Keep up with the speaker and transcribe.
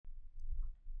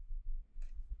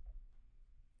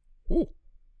Ooh,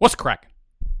 what's cracking?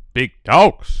 Big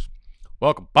dogs.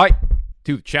 Welcome back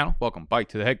to the channel. Welcome back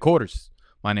to the headquarters.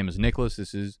 My name is Nicholas.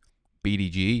 This is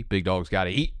BDGE, Big Dogs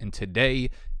Gotta Eat. And today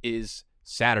is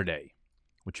Saturday,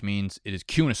 which means it is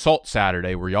Q and Assault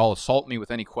Saturday, where y'all assault me with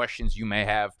any questions you may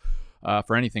have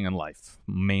for anything in life,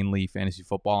 mainly fantasy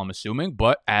football, I'm assuming.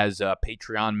 But as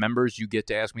Patreon members, you get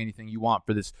to ask me anything you want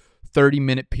for this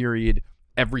 30-minute period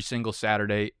every single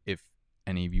Saturday. If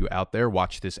any of you out there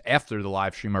watch this after the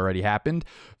live stream already happened,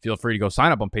 feel free to go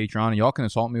sign up on Patreon, and y'all can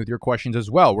assault me with your questions as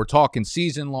well. We're talking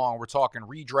season long. We're talking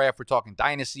redraft. We're talking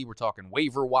dynasty. We're talking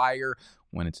waiver wire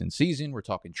when it's in season. We're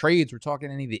talking trades. We're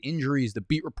talking any of the injuries, the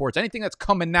beat reports, anything that's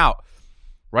coming out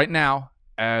right now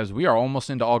as we are almost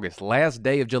into August. Last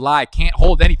day of July. Can't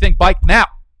hold anything back now.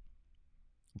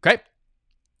 Okay?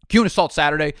 Q and Assault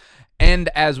Saturday. And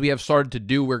as we have started to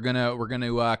do, we're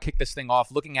gonna kick this thing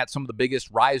off looking at some of the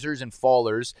biggest risers and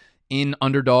fallers in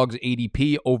Underdog's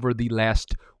ADP over the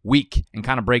last week and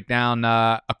kind of break down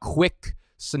a quick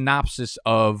synopsis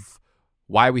of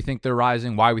why we think they're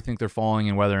rising, why we think they're falling,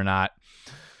 and whether or not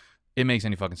it makes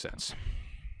any fucking sense.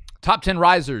 Top 10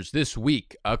 risers this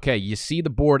week. Okay, you see the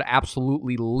board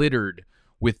absolutely littered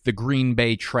with the Green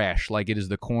Bay trash like it is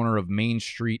the corner of Main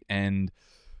Street and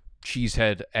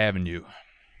Cheesehead Avenue.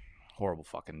 Horrible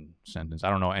fucking sentence. I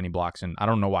don't know any blocks I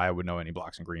don't know why I would know any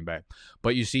blocks in Green Bay.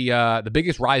 But you see the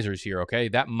biggest risers here, okay?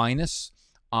 That minus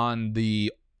on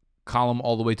the column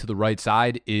all the way to the right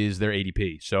side is their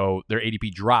ADP. So their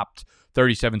ADP dropped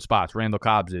 37 spots. Randall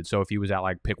Cobb did. So if he was at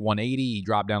like pick 180, he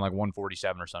dropped down like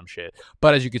 147 or some shit.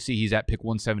 But as you can see, he's at pick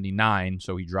 179.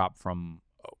 So he dropped from,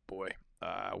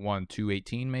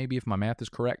 218 maybe, if my math is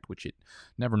correct, which it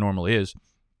never normally is.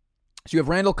 So you have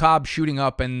Randall Cobb shooting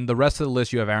up, and the rest of the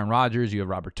list, you have Aaron Rodgers, you have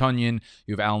Robert Tonyan,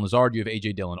 you have Allen Lazard, you have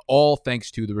A.J. Dillon, all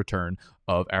thanks to the return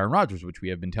of Aaron Rodgers, which we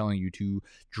have been telling you to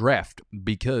draft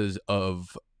because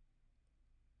of,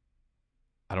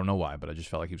 I don't know why, but I just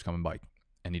felt like he was coming back,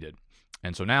 and he did.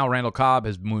 And so now Randall Cobb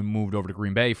has moved over to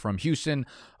Green Bay from Houston.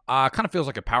 Kind of feels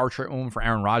like a power trip moment for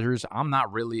Aaron Rodgers. I'm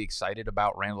not really excited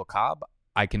about Randall Cobb.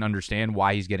 I can understand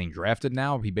why he's getting drafted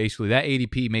now. He basically, that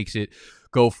ADP makes it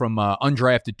go from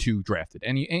undrafted to drafted.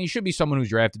 And he should be someone who's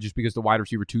drafted just because the wide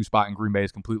receiver 2 spot in Green Bay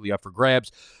is completely up for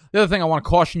grabs. The other thing I want to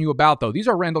caution you about, though, these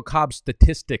are Randall Cobb's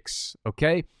statistics,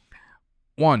 okay?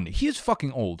 One, he is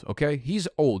fucking old, okay? He's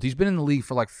old. He's been in the league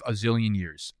for like a zillion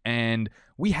years. And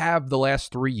we have the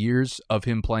last 3 years of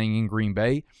him playing in Green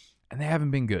Bay, and they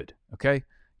haven't been good, okay?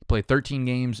 He played 13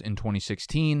 games in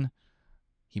 2016.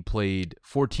 He played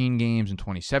 14 games in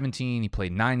 2017. He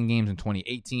played 9 games in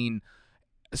 2018.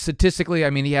 Statistically, I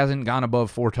mean, he hasn't gone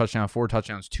above 4 touchdowns,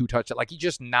 2 touchdowns. Like, he's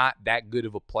just not that good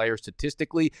of a player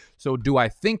statistically. So do I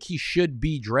think he should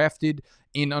be drafted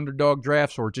in underdog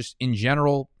drafts or just in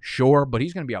general? Sure, but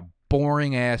he's going to be a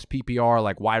boring-ass PPR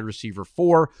like wide receiver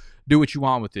 4. Do what you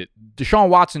want with it. Deshaun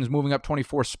Watson is moving up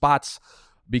 24 spots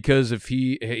because if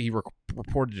he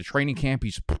reported to training camp,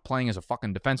 he's playing as a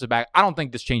fucking defensive back. I don't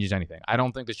think this changes anything.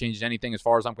 As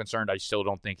far as I'm concerned. I still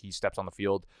don't think he steps on the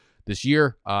field this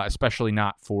year, especially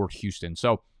not for Houston.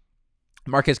 So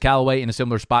Marquez Callaway in a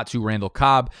similar spot to Randall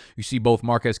Cobb. You see both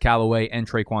Marquez Callaway and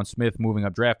Traquan Smith moving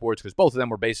up draft boards because both of them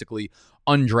were basically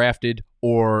undrafted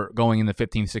or going in the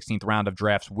 15th, 16th round of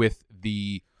drafts with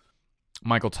the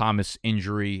Michael Thomas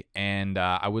injury. And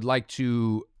I would like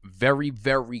to very,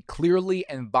 very clearly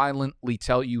and violently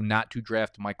tell you not to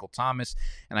draft Michael Thomas.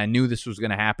 And I knew this was going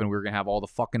to happen. We were going to have all the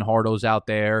fucking hardos out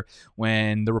there.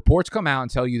 When the reports come out and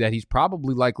tell you that he's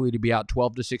probably likely to be out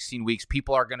 12 to 16 weeks,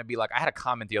 people are going to be like, I had a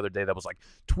comment the other day that was like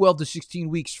 12 to 16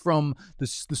 weeks from the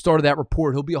start of that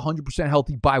report. He'll be 100%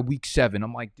 healthy by week 7.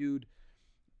 I'm like, dude,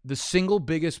 the single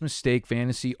biggest mistake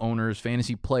fantasy owners,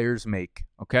 fantasy players make,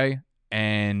 okay?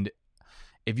 And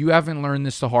if you haven't learned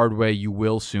this the hard way, you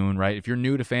will soon, right? If you're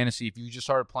new to fantasy, if you just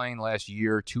started playing last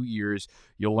year, 2 years,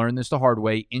 you'll learn this the hard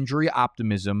way. Injury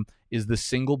optimism is the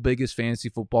single biggest fantasy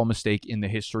football mistake in the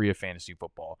history of fantasy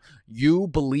football. You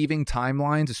believing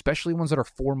timelines, especially ones that are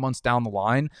 4 months down the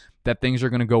line, that things are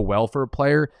going to go well for a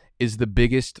player is the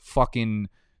biggest fucking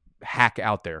hack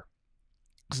out there.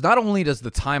 Because not only does the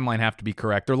timeline have to be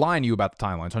correct, they're lying to you about the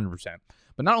timelines, 100%.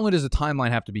 But not only does the timeline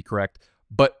have to be correct,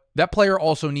 but that player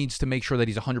also needs to make sure that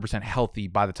he's 100% healthy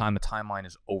by the time the timeline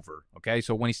is over, okay?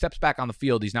 So when he steps back on the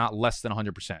field, he's not less than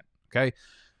 100%, okay?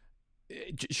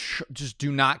 Just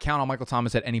do not count on Michael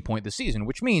Thomas at any point this season,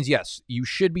 which means, yes, you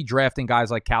should be drafting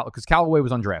guys like because Callaway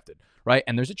was undrafted, right?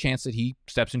 And there's a chance that he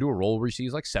steps into a role where he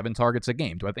sees like 7 targets a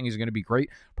game. Do I think he's going to be great?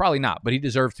 Probably not, but he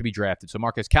deserves to be drafted. So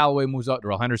Marquez Callaway moves up.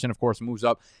 Darrell Henderson, of course, moves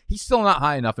up. He's still not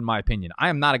high enough, in my opinion. I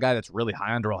am not a guy that's really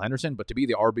high on Darrell Henderson, but to be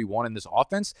the RB1 in this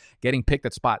offense, getting picked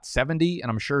at spot 70, and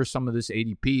I'm sure some of this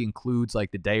ADP includes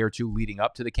like the day or two leading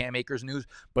up to the Cam Akers news,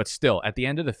 but still, at the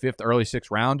end of the 5th, early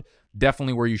 6th round,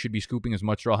 definitely where you should be scooping as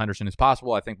much Darrell Henderson as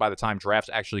possible. I think by the time drafts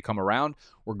actually come around,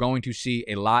 we're going to see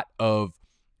a lot of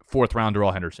 4th round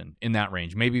Darrell Henderson in that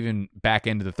range, maybe even back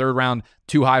into the 3rd round.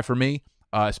 Too high for me,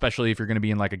 especially if you're going to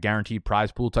be in like a guaranteed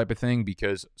prize pool type of thing,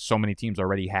 because so many teams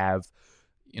already have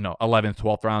 11th,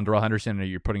 12th round Darrell Henderson, and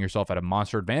you're putting yourself at a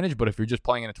monster advantage. But if you're just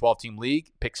playing in a 12-team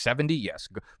league, pick 70, yes,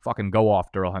 fucking go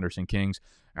off Darrell Henderson, Kings.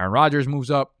 Aaron Rodgers moves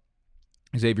up.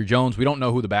 Xavier Jones, we don't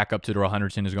know who the backup to Darrell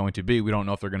Henderson is going to be. We don't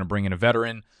know if they're going to bring in a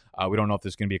veteran. We don't know if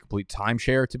this is going to be a complete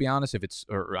timeshare, to be honest. If it's,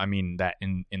 or I mean that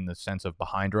in the sense of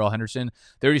behind Darrell Henderson.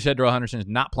 They already said Darrell Henderson is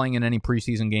not playing in any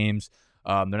preseason games.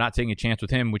 They're not taking a chance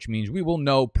with him, which means we will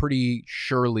know pretty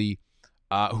surely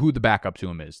who the backup to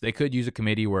him is. They could use a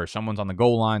committee where someone's on the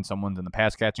goal line, someone's in the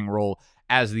pass catching role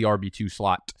as the RB2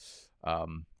 slot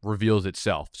reveals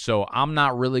itself. So I'm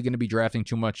not really going to be drafting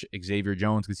too much Xavier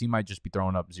Jones because he might just be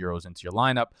throwing up zeros into your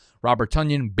lineup. Robert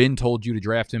Tonyan, Ben told you to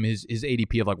draft him. His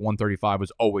ADP of like 135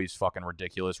 was always fucking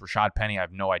ridiculous. Rashad Penny, I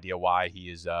have no idea why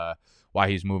he's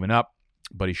moving up,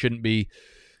 but he shouldn't be.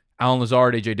 Allen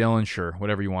Lazard, A.J. Dillon, sure,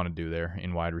 whatever you want to do there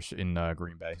in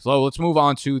Green Bay. So let's move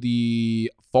on to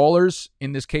the fallers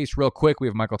in this case real quick. We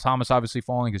have Michael Thomas obviously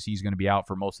falling because he's going to be out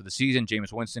for most of the season.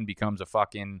 Jameis Winston becomes a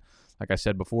fucking, like I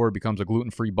said before, becomes a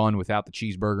gluten-free bun without the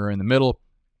cheeseburger in the middle.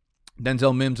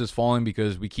 Denzel Mims is falling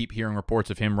because we keep hearing reports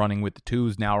of him running with the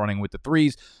 2s, now running with the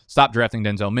 3s. Stop drafting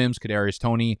Denzel Mims. Kadarius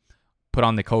Toney put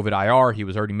on the COVID IR. He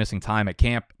was already missing time at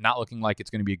camp. Not looking like it's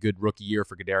going to be a good rookie year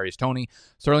for Kadarius Toney.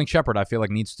 Sterling Shepard, I feel like,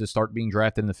 needs to start being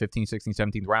drafted in the 15th, 16th,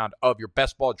 17th round of your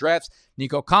best ball drafts.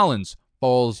 Nico Collins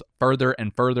falls further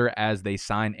and further as they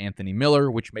sign Anthony Miller,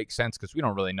 which makes sense because we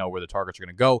don't really know where the targets are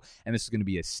going to go. And this is going to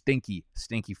be a stinky,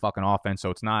 stinky fucking offense. So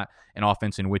it's not an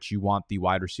offense in which you want the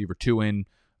wide receiver 2 in.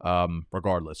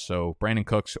 Regardless. So Brandon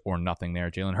Cooks or nothing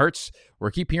there. Jalen Hurts, we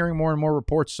keep hearing more and more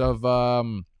reports of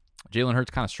Jalen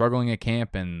Hurts kind of struggling at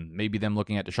camp and maybe them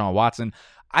looking at Deshaun Watson.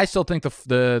 I still think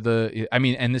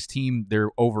and this team, their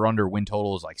over-under win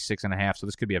total is like 6.5, so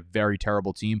this could be a very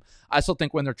terrible team. I still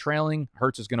think when they're trailing,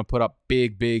 Hurts is going to put up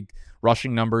big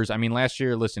rushing numbers. I mean, last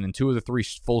year, listen, in 2 of the 3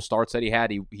 full starts that he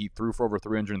had, he threw for over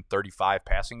 335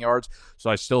 passing yards, so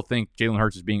I still think Jalen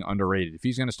Hurts is being underrated. If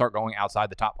he's going to start going outside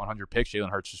the top 100 picks,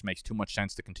 Jalen Hurts just makes too much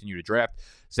sense to continue to draft.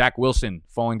 Zach Wilson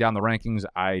falling down the rankings.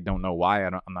 I don't know why.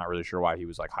 I'm not really sure why he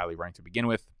was like highly ranked to begin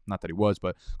with. Not that he was,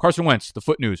 but Carson Wentz, the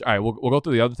foot news. All right, we'll go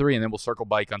through the other 3, and then we'll circle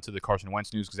back onto the Carson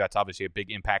Wentz news because that's obviously a big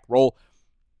impact role.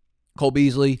 Cole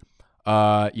Beasley.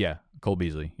 Cole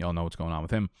Beasley. Y'all know what's going on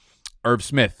with him. Irv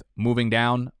Smith moving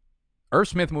down. Irv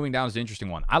Smith moving down is an interesting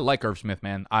one. I like Irv Smith,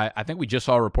 man. I think we just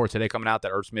saw a report today coming out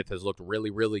that Irv Smith has looked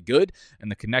really, really good,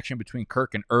 and the connection between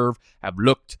Kirk and Irv have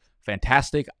looked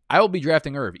fantastic. I will be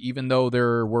drafting Irv, even though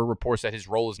there were reports that his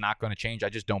role is not going to change. I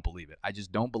just don't believe it.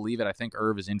 I think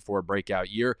Irv is in for a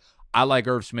breakout year. I like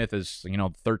Irv Smith as,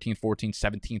 13th, 14th,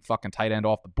 17th fucking tight end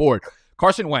off the board.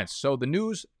 Carson Wentz. So the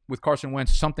news with Carson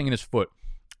Wentz, something in his foot.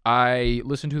 I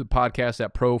listened to the podcast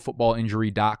that Pro Football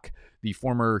Injury Doc, the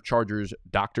former Chargers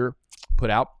doctor, put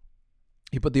out.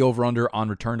 He put the over-under on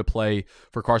return to play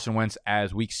for Carson Wentz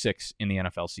as week 6 in the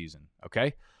NFL season.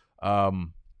 Okay?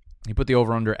 He put the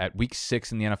over-under at week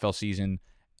 6 in the NFL season,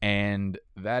 and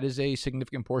that is a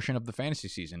significant portion of the fantasy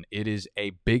season. It is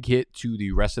a big hit to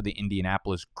the rest of the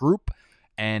Indianapolis group,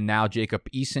 and now Jacob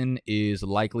Eason is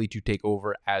likely to take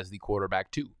over as the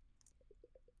quarterback too.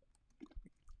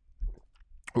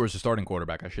 Or as the starting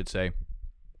quarterback, I should say,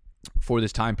 for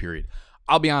this time period.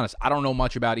 I'll be honest, I don't know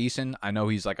much about Eason. I know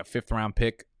he's like a 5th-round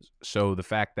pick, so the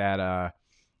fact that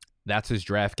that's his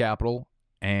draft capital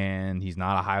and he's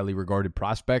not a highly regarded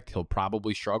prospect, he'll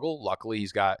probably struggle. Luckily,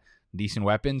 he's got decent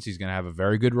weapons. He's going to have a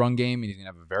very good run game, and he's going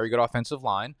to have a very good offensive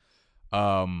line.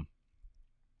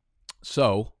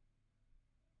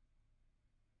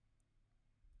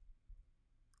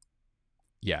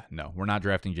 Yeah, no, we're not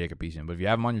drafting Jacob Eason. But if you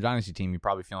have him on your dynasty team, you're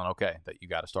probably feeling okay that you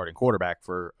got a starting quarterback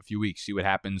for a few weeks. See what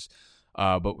happens.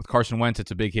 But with Carson Wentz,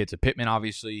 it's a big hit to Pittman,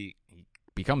 obviously. He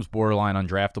becomes borderline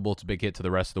undraftable. It's a big hit to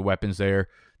the rest of the weapons there.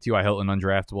 T.Y. Hilton,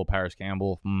 undraftable. Paris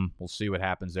Campbell, we'll see what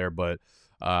happens there. But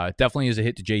it definitely is a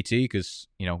hit to JT because,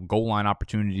 goal line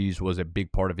opportunities was a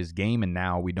big part of his game, and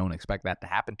now we don't expect that to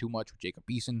happen too much with Jacob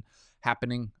Eason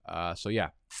happening. So, yeah,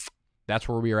 that's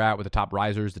where we are at with the top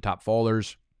risers, the top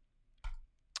fallers.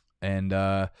 And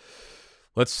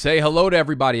Let's say hello to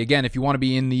everybody. Again, if you want to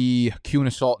be in the Q and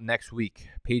Assault next week,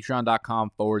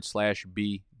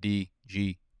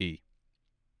 patreon.com/BDGE.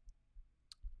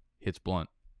 Hits blunt.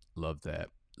 Love that.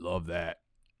 Love that.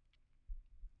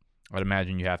 I'd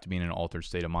imagine you have to be in an altered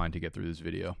state of mind to get through this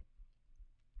video.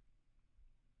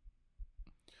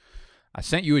 I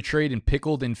sent you a trade in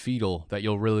Pickled and Fetal that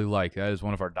you'll really like. That is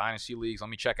one of our Dynasty Leagues. Let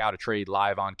me check out a trade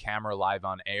live on camera, live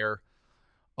on air.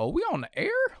 Oh, we on the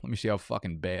air? Let me see how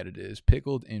fucking bad it is.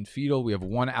 Pickled and Fetal. We have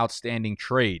one outstanding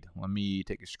trade. Let me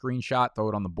take a screenshot, throw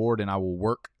it on the board, and I will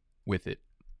work with it.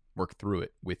 Work through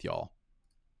it with y'all.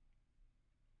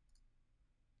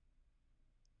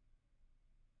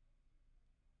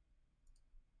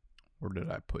 Where did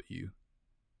I put you?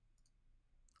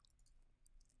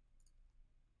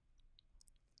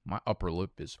 My upper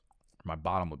lip is, my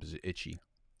bottom lip is itchy.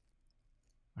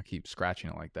 I keep scratching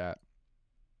it like that.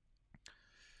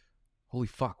 Holy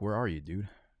fuck, where are you, dude?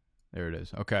 There it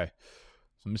is. Okay.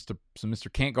 So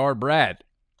Mr. Can't Guard Brad.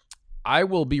 I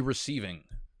will be receiving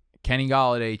Kenny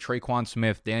Golladay, Traquan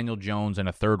Smith, Daniel Jones, and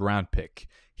a third-round pick.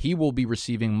 He will be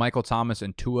receiving Michael Thomas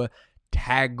and Tua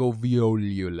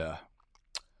Tagovailoa.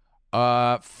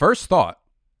 First thought,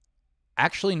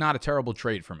 actually not a terrible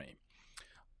trade for me.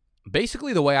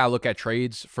 Basically, the way I look at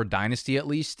trades, for Dynasty at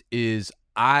least, is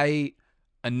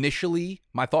initially,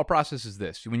 my thought process is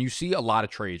this. When you see a lot of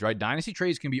trades, right? Dynasty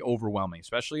trades can be overwhelming,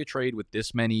 especially a trade with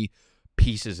this many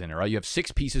pieces in it, right? You have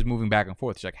 6 pieces moving back and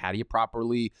forth. It's like, how do you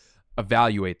properly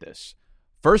evaluate this?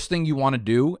 First thing you want to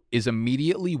do is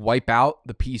immediately wipe out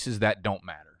the pieces that don't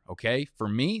matter, okay? For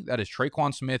me, that is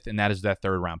Traquan Smith, and that is that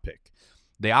third-round pick.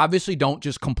 They obviously don't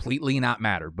just completely not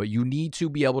matter, but you need to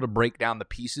be able to break down the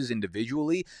pieces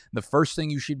individually. The first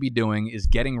thing you should be doing is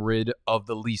getting rid of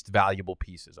the least valuable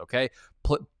pieces, okay?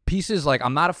 Pieces like,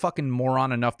 I'm not a fucking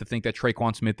moron enough to think that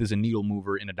Traquan Smith is a needle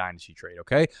mover in a dynasty trade,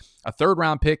 okay? A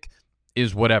third-round pick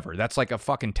is whatever. That's like a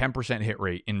fucking 10% hit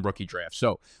rate in rookie draft.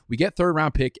 So we get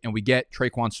third-round pick, and we get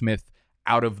Traquan Smith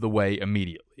out of the way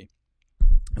immediately.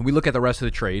 And we look at the rest of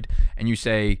the trade, and you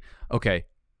say, okay,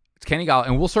 it's Kenny Golladay,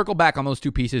 and we'll circle back on those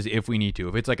 2 pieces if we need to,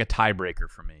 if it's like a tiebreaker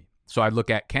for me. So I'd look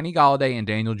at Kenny Golladay and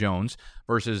Daniel Jones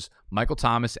versus Michael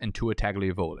Thomas and Tua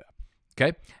Tagovailoa.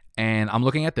 Okay? And I'm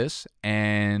looking at this,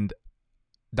 and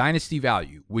dynasty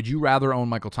value. Would you rather own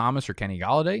Michael Thomas or Kenny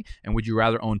Golladay? And would you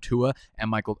rather own Tua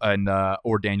and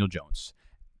or Daniel Jones?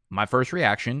 My first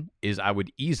reaction is I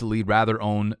would easily rather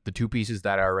own the 2 pieces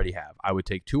that I already have. I would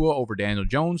take Tua over Daniel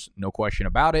Jones, no question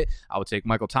about it. I would take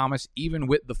Michael Thomas, even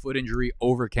with the foot injury,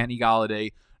 over Kenny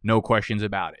Golladay, no questions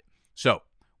about it. So,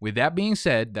 with that being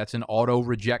said, that's an auto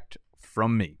reject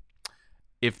from me.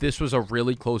 If this was a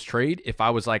really close trade, if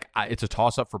I was like, it's a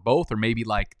toss-up for both, or maybe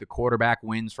like the quarterback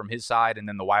wins from his side and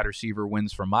then the wide receiver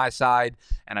wins from my side,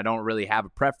 and I don't really have a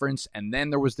preference, and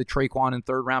then there was the Traquan and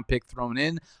third-round pick thrown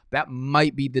in, that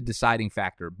might be the deciding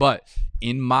factor. But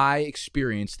in my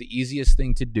experience, the easiest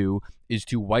thing to do is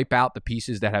to wipe out the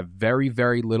pieces that have very,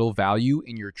 very little value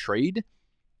in your trade,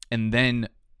 and then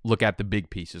look at the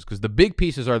big pieces, because the big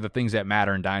pieces are the things that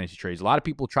matter in dynasty trades. A lot of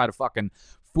people try to fucking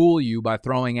fool you by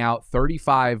throwing out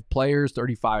 35 players,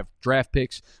 35 draft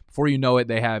picks. Before you know it,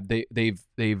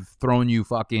 they've thrown you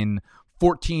fucking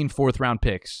 14 fourth-round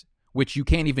picks, which you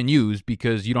can't even use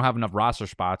because you don't have enough roster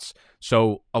spots.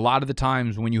 So a lot of the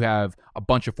times when you have a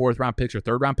bunch of fourth-round picks or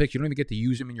third-round picks, you don't even get to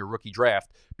use them in your rookie draft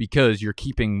because you're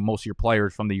keeping most of your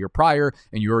players from the year prior,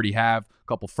 and you already have a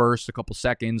couple firsts, a couple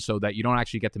seconds, so that you don't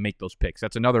actually get to make those picks.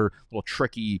 That's another little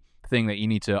tricky thing that you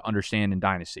need to understand in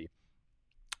Dynasty.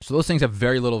 So those things have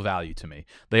very little value to me.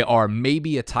 They are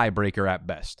maybe a tiebreaker at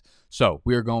best. So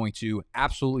we are going to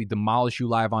absolutely demolish you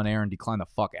live on air and decline the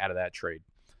fuck out of that trade.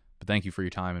 But thank you for your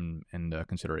time and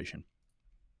consideration.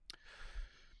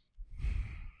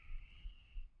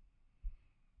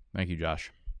 Thank you,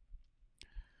 Josh.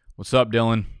 What's up,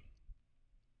 Dylan?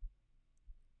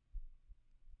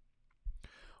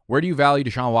 Where do you value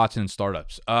Deshaun Watson in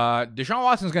startups? Deshaun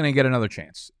Watson's going to get another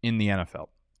chance in the NFL.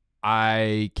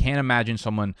 I can't imagine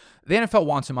someone. The NFL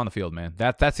wants him on the field, man.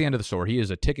 That's the end of the story. He is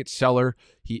a ticket seller.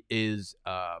 He is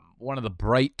one of the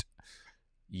bright,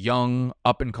 young,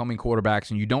 up-and-coming quarterbacks,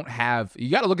 and you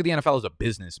got to look at the NFL as a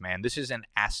business, man. This is an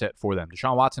asset for them.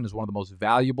 Deshaun Watson is one of the most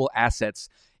valuable assets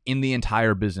in the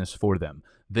entire business for them.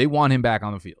 They want him back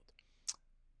on the field.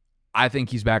 I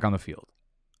think he's back on the field.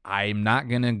 I'm not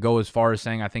going to go as far as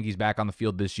saying I think he's back on the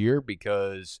field this year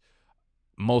because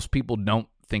most people don't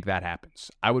think that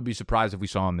happens. I would be surprised if we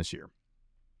saw him this year.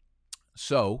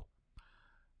 So,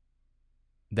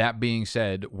 that being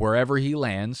said, wherever he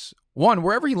lands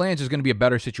is going to be a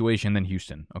better situation than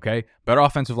Houston, okay? Better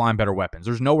offensive line, better weapons.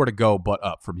 There's nowhere to go but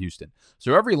up from Houston.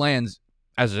 So, wherever he lands,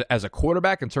 as a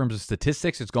quarterback in terms of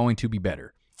statistics, it's going to be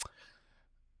better.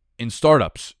 In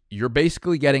startups, you're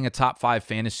basically getting a top 5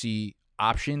 fantasy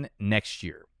option next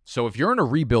year. So if you're in a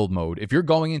rebuild mode, if you're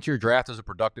going into your draft as a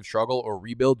productive struggle or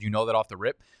rebuild, you know that off the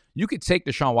rip, you could take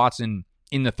Deshaun Watson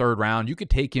in the 3rd round. You could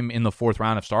take him in the 4th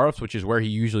round of startups, which is where he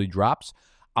usually drops.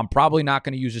 I'm probably not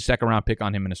going to use a 2nd round pick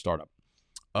on him in a startup.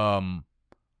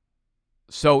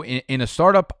 So in a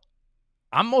startup,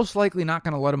 I'm most likely not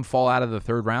going to let him fall out of the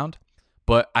 3rd round,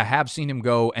 but I have seen him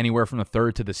go anywhere from the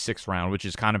 3rd to the 6th round, which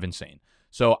is kind of insane.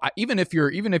 So even if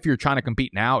you're trying to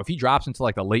compete now, if he drops into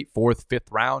like the late 4th,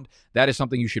 5th round, that is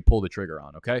something you should pull the trigger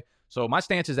on, okay? So my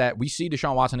stance is that we see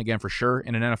Deshaun Watson again for sure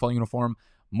in an NFL uniform.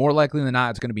 More likely than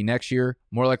not, it's going to be next year.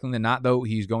 More likely than not, though,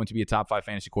 he's going to be a top 5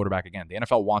 fantasy quarterback again. The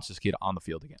NFL wants this kid on the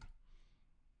field again.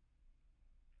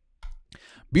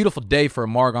 Beautiful day for a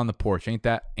Marg on the porch. Ain't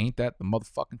that the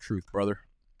motherfucking truth, brother?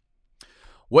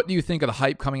 What do you think of the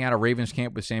hype coming out of Ravens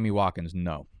camp with Sammy Watkins?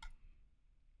 No.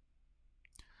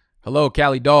 Hello,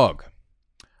 Cali Dog.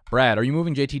 Brad, are you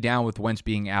moving JT down with Wentz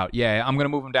being out? Yeah, I'm going to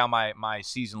move him down my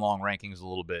season-long rankings a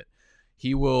little bit.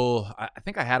 He will, I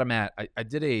think I had him at, I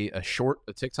did a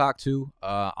TikTok too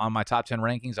on my top 10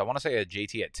 rankings. I want to say I had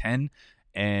JT at 10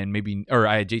 and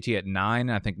I had JT at 9.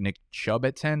 And I think Nick Chubb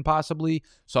at 10 possibly.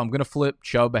 So I'm going to flip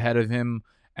Chubb ahead of him.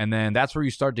 And then that's where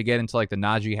you start to get into like the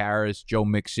Najee Harris, Joe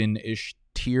Mixon-ish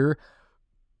tier.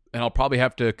 And I'll probably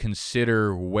have to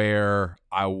consider where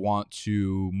I want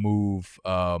to move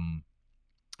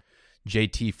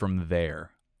JT from there.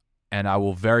 And I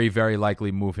will very, very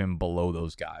likely move him below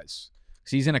those guys.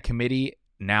 Because he's in a committee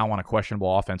now on a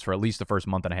questionable offense for at least the first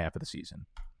month and a half of the season.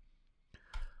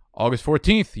 August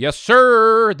 14th. Yes,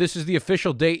 sir. This is the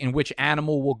official date in which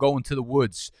Animal will go into the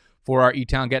woods for our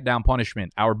E-Town Get Down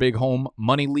punishment. Our big home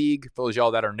money league. For those of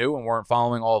y'all that are new and weren't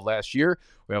following all of last year,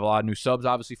 we have a lot of new subs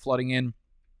obviously flooding in.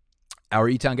 Our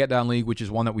E-Town Get Down League, which is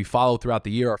one that we follow throughout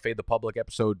the year. Our Fade the Public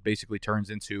episode basically turns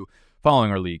into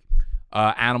following our league.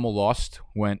 Animal lost,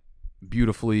 went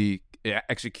beautifully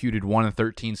executed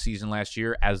 1-13 season last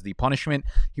year. As the punishment,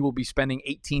 he will be spending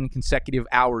 18 consecutive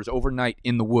hours overnight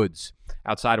in the woods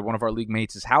outside of one of our league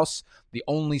mates' house. The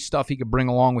only stuff he could bring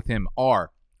along with him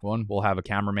are, 1, we'll have a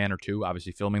cameraman or 2,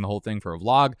 obviously filming the whole thing for a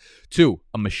vlog. 2,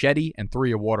 a machete, and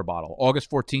 3, a water bottle. August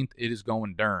 14th, it is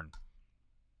going dern.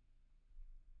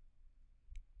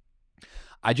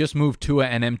 I just moved Tua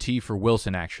and MT for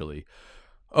Wilson, actually.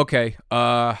 Okay.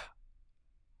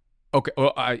 Okay.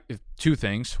 Well, 2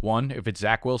 things. 1, if it's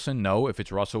Zach Wilson, no. If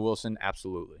it's Russell Wilson,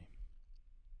 absolutely.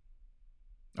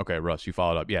 Okay, Russ, you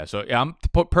followed up. Yeah, so yeah, I'm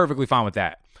perfectly fine with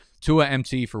that. Tua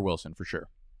MT for Wilson, for sure.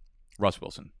 Russ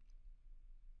Wilson.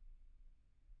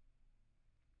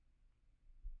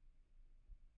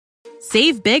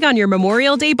 Save big on your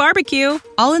Memorial Day barbecue,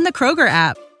 all in the Kroger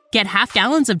app. Get half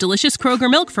gallons of delicious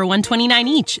Kroger milk for $1.29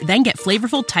 each. Then get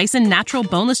flavorful Tyson natural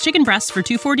boneless chicken breasts for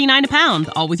 $2.49 a pound,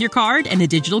 all with your card and a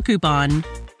digital coupon.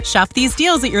 Shop these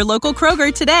deals at your local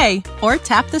Kroger today, or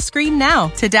tap the screen now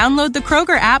to download the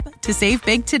Kroger app to save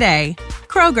big today.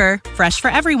 Kroger, fresh for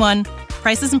everyone.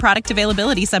 Prices and product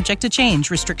availability subject to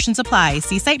change. Restrictions apply.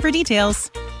 See site for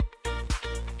details.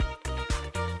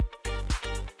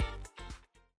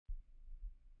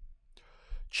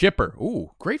 Chipper.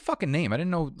 Ooh, great fucking name. I didn't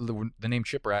know the name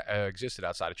Chipper existed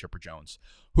outside of Chipper Jones.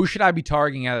 Who should I be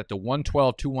targeting at the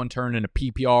 112-2-1 turn in a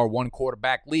PPR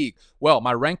 1-quarterback league? Well,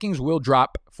 my rankings will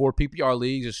drop for PPR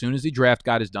leagues as soon as the draft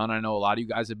guide is done. I know a lot of you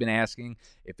guys have been asking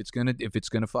if it's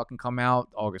gonna fucking come out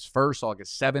August 1st,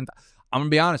 August 7th. I'm going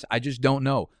to be honest, I just don't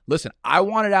know. Listen, I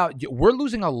want it out. We're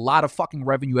losing a lot of fucking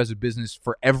revenue as a business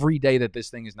for every day that this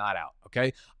thing is not out,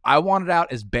 okay? I want it out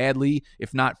as badly,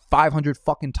 if not 500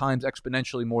 fucking times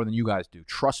exponentially more than you guys do.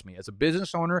 Trust me. As a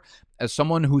business owner, as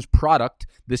someone whose product,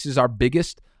 this is our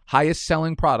biggest, highest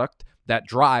selling product that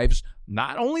drives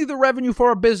not only the revenue for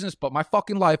our business, but my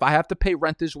fucking life. I have to pay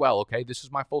rent as well, okay? This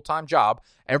is my full-time job.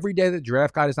 Every day the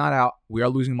draft guide is not out, we are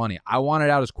losing money. I want it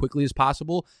out as quickly as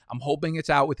possible. I'm hoping it's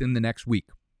out within the next week.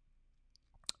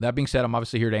 That being said, I'm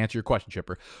obviously here to answer your question,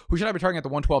 Chipper. Who should I be targeting at the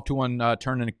 112-2-1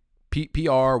 turn in a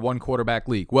PPR 1-quarterback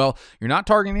league? Well, you're not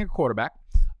targeting a quarterback.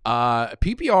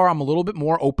 PPR, I'm a little bit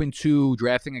more open to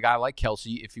drafting a guy like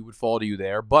Kelsey if he would fall to you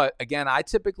there. But again, I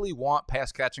typically want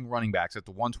pass catching running backs at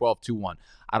the 112-2-1.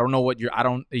 I don't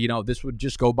know this would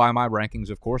just go by my rankings,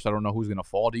 of course. I don't know who's going to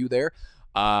fall to you there.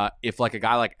 If like a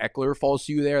guy like Eckler falls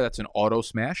to you there, that's an auto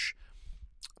smash.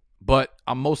 But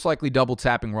I'm most likely double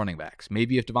tapping running backs.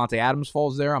 Maybe if Devontae Adams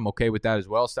falls there, I'm okay with that as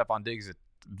well. Stephon Diggs is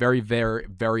very, very,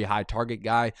 very high target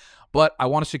guy, but I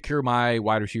want to secure my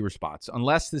wide receiver spots.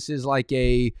 Unless this is like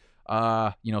a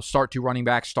start 2 running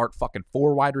backs, start fucking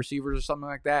 4 wide receivers or something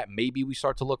like that. Maybe we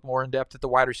start to look more in depth at the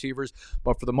wide receivers.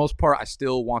 But for the most part, I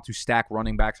still want to stack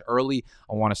running backs early.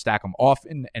 I want to stack them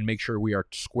often and make sure we are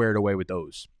squared away with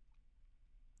those.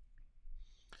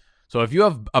 So if you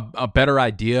have a better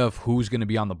idea of who's going to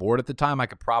be on the board at the time, I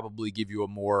could probably give you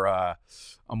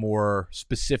a more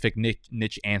specific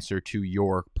niche answer to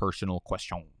your personal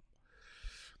question.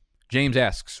 James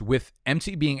asks, with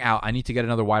MT being out, I need to get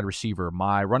another wide receiver.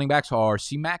 My running backs are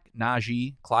C-Mac,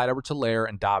 Najee, Clyde Edwards-Helaire,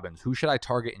 and Dobbins. Who should I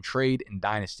target in trade in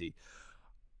Dynasty?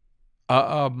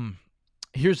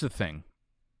 Here's the thing.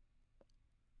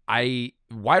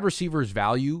 Wide receivers'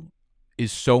 value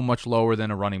is so much lower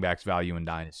than a running back's value in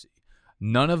Dynasty.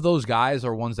 None of those guys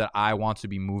are ones that I want to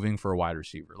be moving for a wide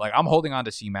receiver. Like, I'm holding on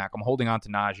to C-Mac. I'm holding on to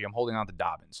Najee. I'm holding on to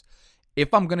Dobbins.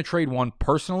 If I'm going to trade one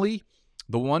personally,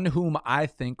 the one whom I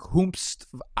think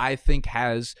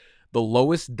has the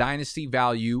lowest dynasty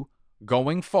value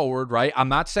going forward, right? I'm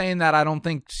not saying that I don't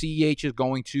think CEH is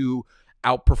going to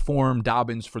outperform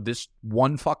Dobbins for this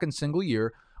one fucking single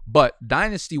year, but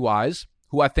dynasty-wise,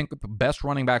 who I think the best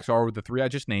running backs are with the 3 I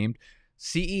just named,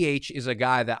 CEH is a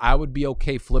guy that I would be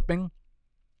okay flipping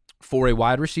for a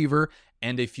wide receiver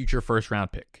and a future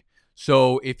first-round pick.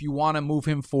 So if you want to move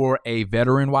him for a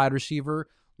veteran wide receiver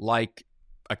like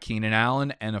a Keenan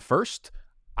Allen and a first,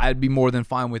 I'd be more than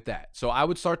fine with that. So I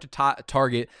would start to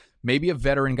target maybe a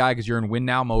veteran guy, because you're in win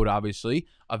now mode, obviously,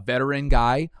 a veteran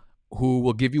guy who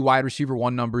will give you wide receiver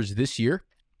 1 numbers this year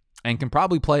and can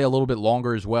probably play a little bit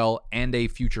longer as well, and a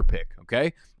future pick,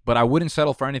 okay? But I wouldn't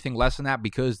settle for anything less than that,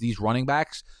 because these running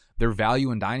backs, their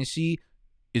value in Dynasty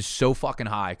is so fucking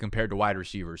high compared to wide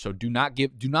receivers. So do not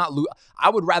lose. I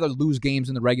would rather lose games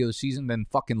in the regular season than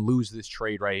fucking lose this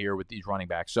trade right here with these running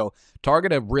backs. So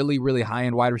target a really, really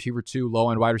high-end wide receiver 2,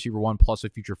 low-end wide receiver 1, plus a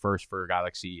future first for a guy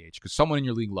like CEH, because someone in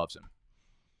your league loves him.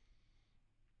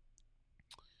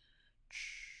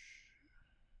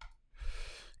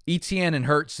 ETN and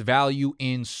Hurts value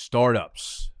in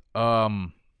startups.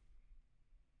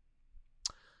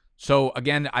 So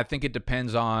again, I think it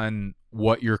depends on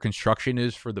what your construction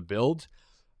is for the build.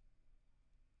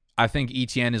 I think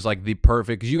ETN is like the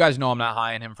perfect, because you guys know I'm not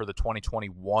high on him for the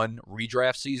 2021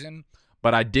 redraft season,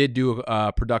 but I did do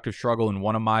a productive struggle in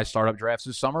one of my startup drafts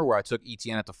this summer where I took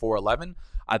ETN at the 411.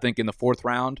 I think in the 4th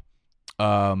round,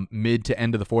 mid to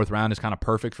end of the 4th round is kind of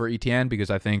perfect for ETN,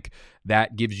 because I think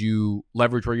that gives you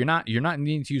leverage where you're not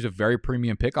needing to use a very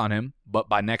premium pick on him, but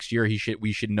by next year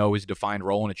we should know his defined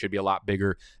role, and it should be a lot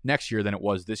bigger next year than it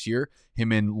was this year.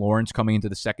 Him and Lawrence coming into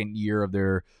the second year of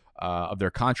their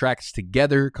contracts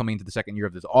together, coming into the second year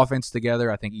of this offense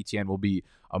together, I think ETN will be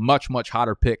a much, much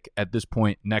hotter pick at this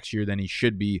point next year than he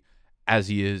should be as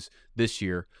he is this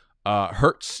year.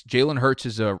 Jalen Hurts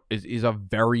is a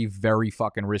very, very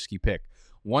fucking risky pick.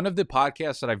 One of the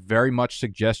podcasts that I very much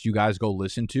suggest you guys go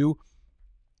listen to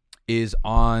is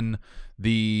on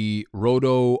the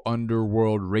Roto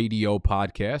Underworld Radio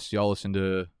podcast. Y'all listen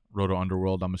to Roto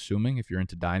Underworld, I'm assuming, if you're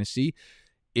into Dynasty.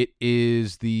 It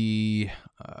is it's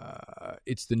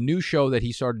the new show that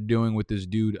he started doing with this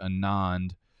dude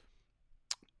Anand,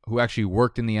 who actually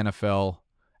worked in the NFL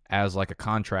as like a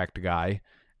contract guy,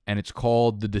 and it's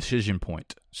called The Decision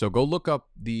Point. So go look up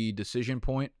The Decision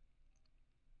Point.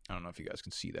 I don't know if you guys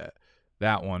can see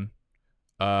that one.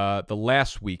 The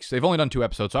last week's, they've only done 2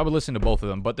 episodes, so I would listen to both of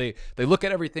them, but they look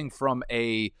at everything from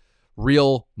a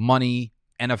real money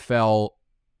NFL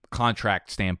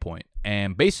contract standpoint.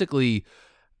 And basically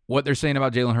what they're saying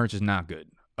about Jalen Hurts is not good.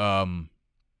 So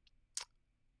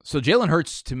Jalen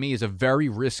Hurts to me is a very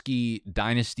risky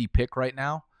dynasty pick right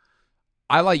now.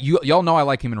 Y'all know I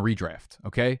like him in redraft,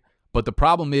 okay? But the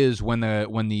problem is when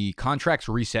the contracts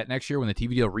reset next year, when the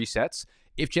TV deal resets,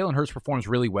 if Jalen Hurts performs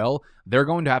really well, they're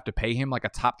going to have to pay him like a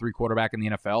top 3 quarterback in the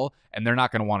NFL, and they're not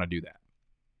going to want to do that.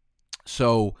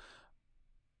 So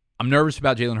I'm nervous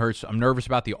about Jalen Hurts. I'm nervous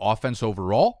about the offense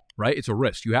overall, right? It's a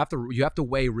risk. You have to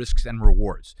weigh risks and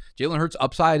rewards. Jalen Hurts'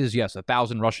 upside is, yes,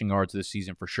 1,000 rushing yards this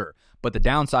season for sure. But the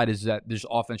downside is that this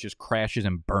offense just crashes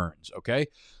and burns, okay?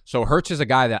 So Hurts is a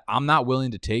guy that I'm not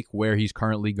willing to take where he's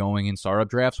currently going in startup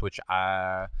drafts, which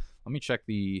let me check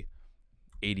the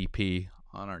ADP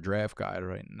on our draft guide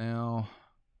right now.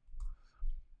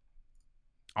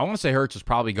 I want to say Hurts is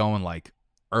probably going like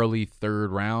early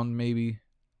 3rd round, maybe.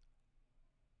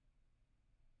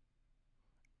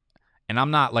 And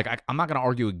I'm not going to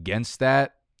argue against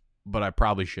that, but I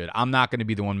probably should. I'm not going to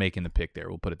be the one making the pick there.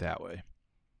 We'll put it that way.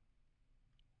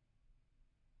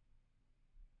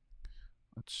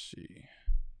 Let's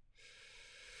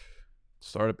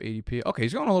Startup ADP. Okay,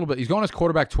 he's going a little bit. He's going as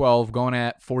quarterback 12, going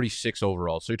at 46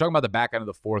 overall. So you're talking about the back end of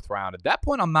the 4th round. At that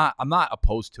point, I'm not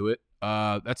opposed to it.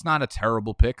 That's not a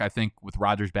terrible pick. I think with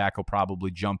Rodgers back, he'll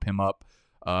probably jump him up.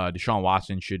 Deshaun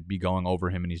Watson should be going over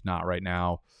him, and he's not right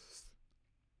now.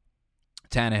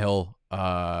 Tannehill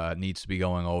needs to be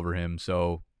going over him.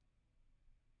 So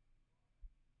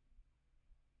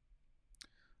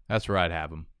that's where I'd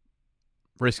have him.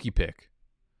 Risky pick.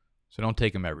 So don't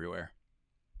take him everywhere.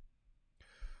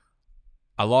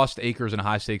 I lost Akers in a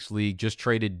high-stakes league. Just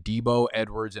traded Debo,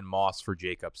 Edwards, and Moss for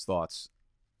Jacobs. Thoughts?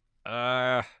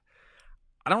 I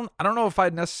don't know if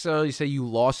I'd necessarily say you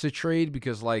lost the trade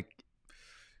because, like,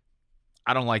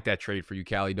 I don't like that trade for you,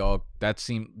 Cali dog.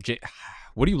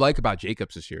 What do you like about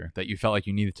Jacobs this year that you felt like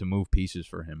you needed to move pieces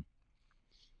for him?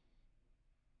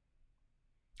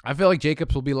 I feel like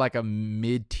Jacobs will be like a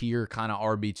mid-tier kind of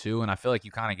RB2, and I feel like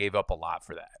you kind of gave up a lot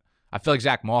for that. I feel like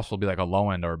Zach Moss will be like a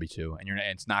low-end RB2, and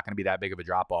it's not going to be that big of a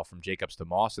drop-off from Jacobs to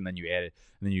Moss, and then you added,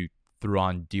 and then you threw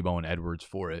on Debo and Edwards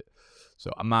for it.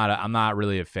 So I'm not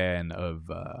really a fan of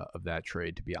that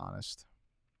trade, to be honest.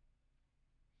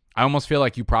 I almost feel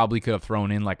like you probably could have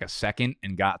thrown in like a second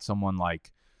and got someone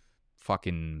like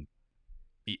fucking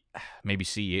maybe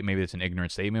CEH. Maybe it's an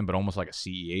ignorant statement, but almost like a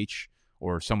CEH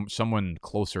or someone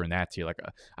closer in that tier.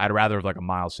 I'd rather have like a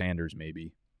Miles Sanders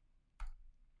maybe.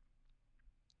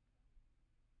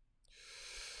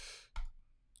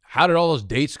 How did all those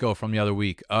dates go from the other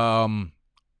week? Very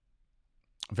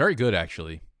good,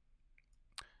 actually.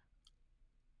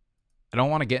 I don't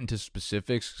want to get into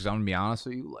specifics because I'm going to be honest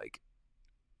with you. Like,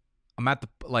 I'm at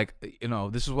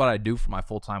this is what I do for my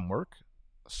full-time work.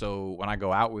 So when I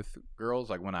go out with girls,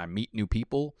 like when I meet new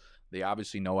people, they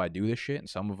obviously know I do this shit, and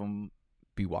some of them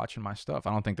be watching my stuff.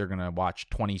 I don't think they're going to watch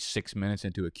 26 minutes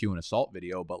into a Q and assault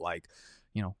video, but like,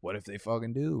 what if they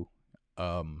fucking do?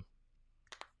 So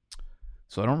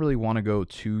I don't really want to go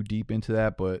too deep into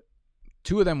that, but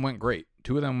 2 of them went great.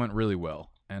 2 of them went really well.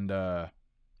 And I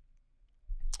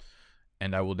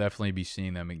will definitely be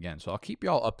seeing them again. So I'll keep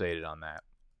y'all updated on that.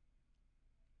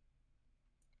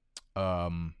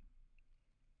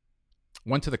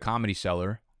 Went to the Comedy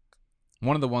Cellar.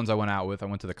 One of the ones I went out with, I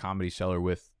went to the Comedy Cellar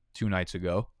with 2 nights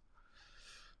ago.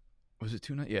 Was it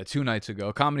 2 nights? Yeah, 2 nights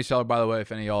ago. Comedy Cellar, by the way,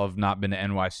 if any of y'all have not been to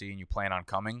NYC and you plan on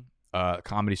coming,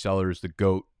 Comedy Cellar is the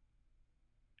GOAT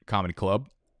comedy club,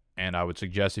 and I would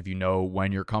suggest if you know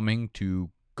when you're coming to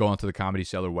go onto the Comedy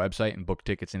Cellar website and book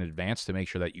tickets in advance to make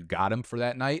sure that you got them for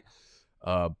that night.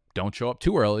 Don't show up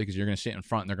too early because you're going to sit in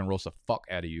front and they're going to roast the fuck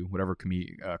out of you, whatever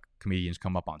comedians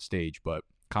come up on stage. But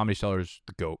Comedy Cellar is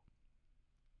the GOAT.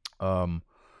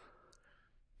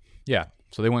 Yeah,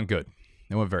 so they went good.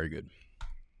 They went very good.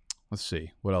 Let's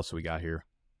see. What else do we got here?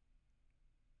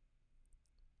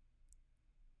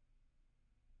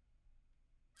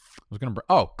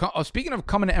 Speaking of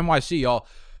coming to NYC, y'all,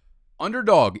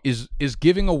 Underdog is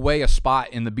giving away a spot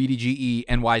in the BDGE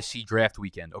NYC draft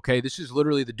weekend. Okay, this is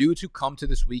literally the dudes who come to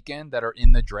this weekend that are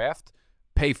in the draft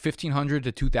pay $1,500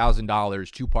 to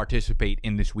 $2,000 to participate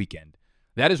in this weekend.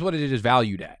 That is what it is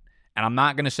valued at. And I'm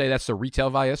not going to say that's the retail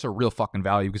value. That's a real fucking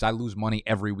value because I lose money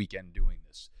every weekend doing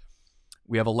this.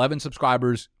 We have 11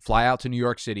 subscribers, fly out to New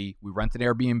York City. We rent an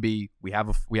Airbnb. We have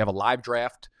a live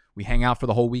draft. We hang out for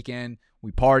the whole weekend.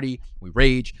 We party. We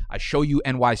rage. I show you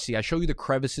NYC. I show you the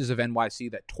crevices of NYC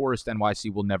that tourist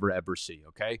NYC will never, ever see,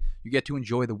 okay? You get to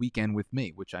enjoy the weekend with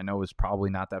me, which I know is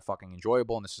probably not that fucking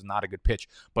enjoyable, and this is not a good pitch.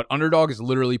 But Underdog is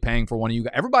literally paying for one of you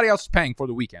guys. Everybody else is paying for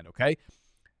the weekend, okay?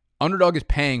 Underdog is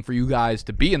paying for you guys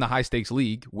to be in the high-stakes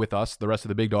league with us, the rest of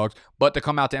the big dogs, but to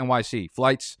come out to NYC.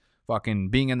 Flights, fucking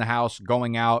being in the house,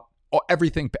 going out,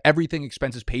 everything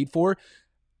expenses paid for.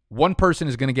 One person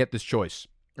is going to get this choice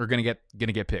or going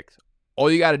to get picked. All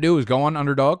you got to do is go on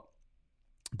Underdog.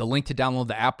 The link to download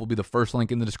the app will be the first link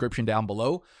in the description down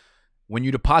below. When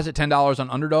you deposit $10 on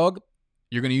Underdog,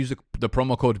 you're going to use the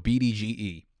promo code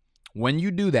BDGE. When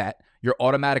you do that, you're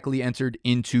automatically entered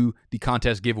into the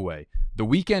contest giveaway. The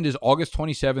weekend is August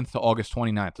 27th to August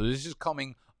 29th. So this is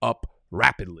coming up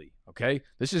rapidly, okay?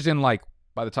 This is in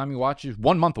by the time you watch, it's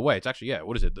 1 month away. It's actually,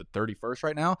 what is it, the 31st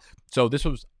right now? So this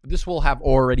will have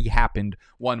already happened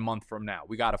 1 month from now.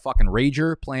 We got a fucking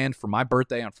rager planned for my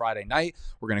birthday on Friday night.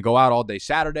 We're going to go out all day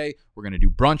Saturday. We're going to do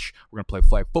brunch. We're going to play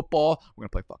flag football. We're going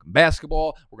to play fucking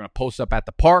basketball. We're going to post up at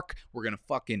the park. We're going to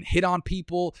fucking hit on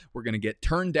people. We're going to get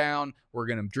turned down. We're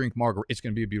going to drink margarita. It's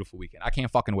going to be a beautiful weekend. I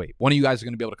can't fucking wait. One of you guys is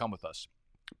going to be able to come with us.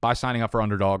 By signing up for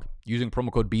Underdog, using promo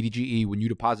code BDGE, when you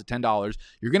deposit $10,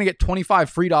 you're going to get $25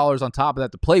 free on top of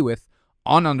that to play with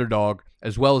on Underdog,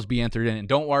 as well as be entered in. And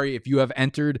don't worry, if you have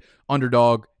entered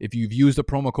Underdog, if you've used the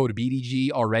promo code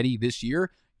BDGE already this year,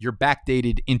 you're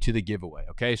backdated into the giveaway,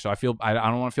 okay? So I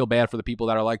don't want to feel bad for the people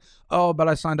that are like, oh, but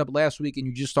I signed up last week and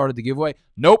you just started the giveaway.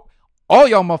 Nope. All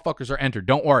y'all motherfuckers are entered.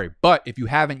 Don't worry. But if you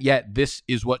haven't yet, this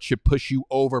is what should push you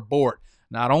overboard.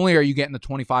 Not only are you getting the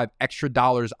 $25 extra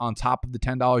on top of the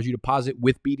 $10 you deposit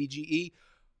with BDGE,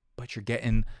 but you're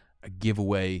getting a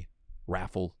giveaway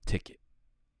raffle ticket.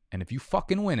 And if you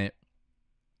fucking win it,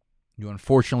 you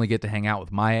unfortunately get to hang out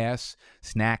with my ass,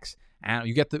 Snacks, and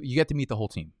you get to meet the whole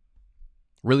team.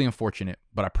 Really unfortunate,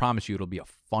 but I promise you it'll be a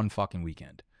fun fucking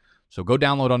weekend. So go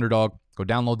download Underdog, go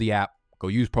download the app, go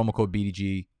use promo code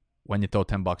BDG when you throw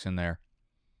 $10 in there,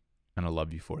 and I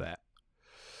love you for that.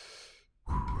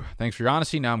 Whew. Thanks for your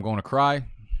honesty. Now I'm going to cry.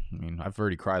 I mean, I've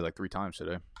already cried like 3 times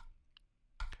today.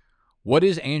 What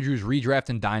is Andrews' redraft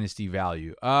and dynasty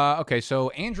value? Okay,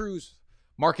 so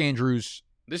Mark Andrews,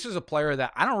 this is a player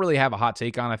that I don't really have a hot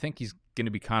take on. I think he's going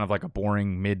to be kind of like a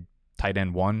boring mid tight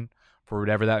end 1 for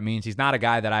whatever that means. He's not a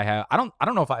guy that I have. I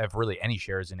don't know if I have really any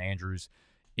shares in Andrews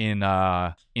in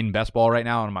best ball right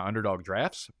now in my Underdog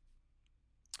drafts.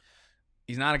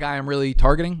 He's not a guy I'm really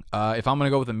targeting. If I'm going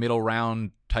to go with a middle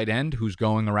round tight end who's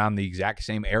going around the exact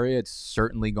same area, it's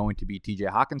certainly going to be TJ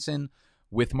Hawkinson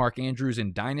with Mark Andrews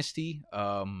in Dynasty.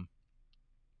 I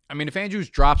mean, if Andrews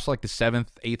drops like the 7th,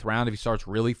 8th round, if he starts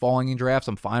really falling in drafts,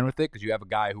 I'm fine with it because you have a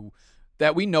guy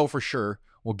that we know for sure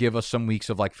will give us some weeks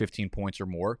of like 15 points or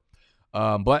more.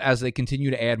 But as they continue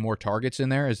to add more targets in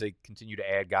there, as they continue to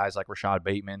add guys like Rashad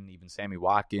Bateman, even Sammy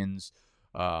Watkins,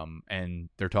 and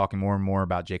they're talking more and more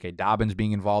about J.K. Dobbins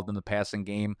being involved in the passing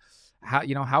game,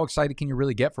 how excited can you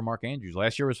really get for Mark Andrews?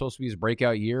 Last year was supposed to be his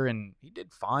breakout year, and he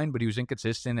did fine, but he was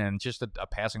inconsistent and just a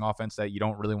passing offense that you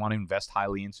don't really want to invest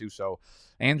highly into. So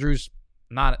Andrews,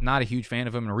 not a huge fan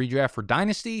of him in a redraft. For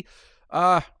Dynasty,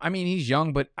 I mean, he's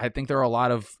young, but I think there are a lot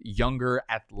of younger,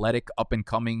 athletic,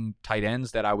 up-and-coming tight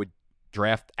ends that I would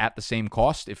draft at the same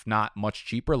cost, if not much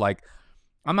cheaper. Like,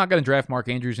 I'm not going to draft Mark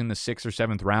Andrews in the 6th or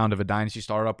 7th round of a Dynasty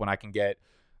startup when I can get,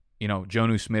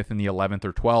 Jonnu Smith in the 11th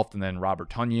or 12th, and then Robert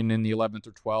Tonyan in the 11th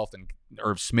or 12th, and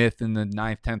Irv Smith in the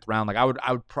 9th, 10th round. Like, I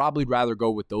would probably rather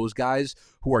go with those guys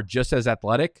who are just as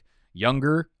athletic,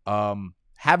 younger,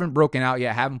 haven't broken out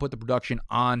yet, haven't put the production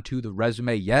onto the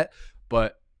resume yet,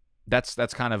 but that's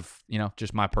kind of,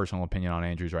 just my personal opinion on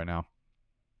Andrews right now.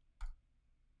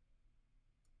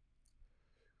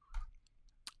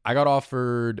 I got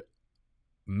offered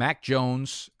Mac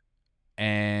Jones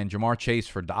and Jamar Chase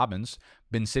for Dobbins.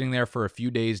 Been sitting there for a few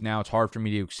days now. It's hard for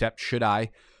me to accept. Should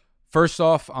I? First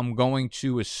off, I'm going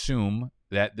to assume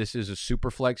that this is a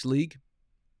Superflex league.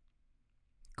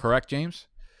 Correct, James?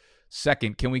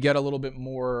 Second, can we get a little bit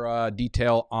more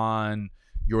detail on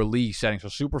your league settings? So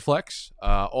Superflex,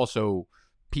 also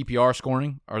PPR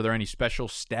scoring. Are there any special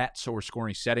stats or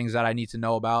scoring settings that I need to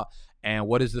know about? And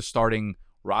what is the starting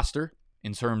roster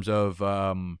in terms of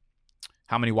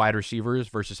how many wide receivers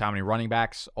versus how many running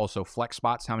backs? Also flex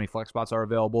spots, how many flex spots are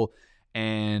available?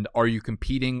 And are you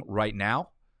competing right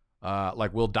now?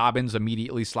 Like, will Dobbins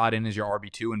immediately slot in as your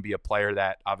RB2 and be a player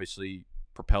that obviously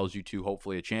propels you to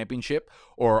hopefully a championship?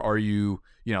 Or are you,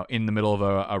 in the middle of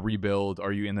a rebuild?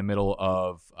 Are you in the middle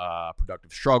of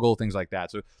productive struggle? Things like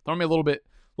that. So throw me a little bit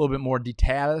more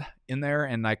detail in there,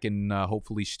 and I can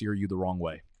hopefully steer you the wrong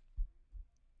way.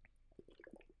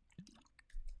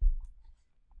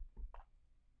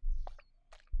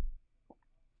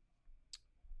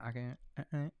 I can't.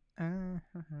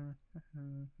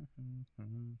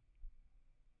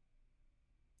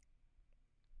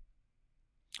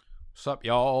 What's up,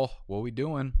 y'all? What we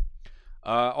doing?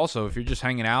 Also, if you're just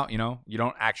hanging out, you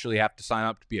don't actually have to sign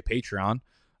up to be a Patreon.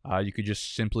 You could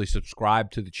just simply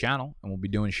subscribe to the channel, and we'll be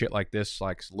doing shit like this,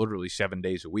 like literally 7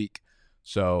 days a week.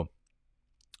 So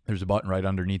there's a button right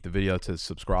underneath the video to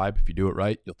subscribe. If you do it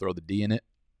right, you'll throw the D in it.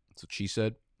 That's what she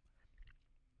said.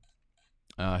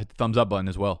 Hit the thumbs up button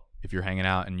as well if you're hanging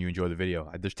out and you enjoy the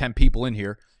video. There's 10 people in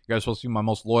here. You guys are supposed to be my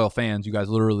most loyal fans. You guys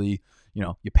literally,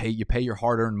 you pay your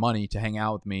hard-earned money to hang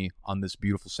out with me on this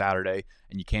beautiful Saturday,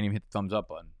 and you can't even hit the thumbs up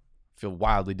button. I feel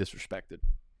wildly disrespected.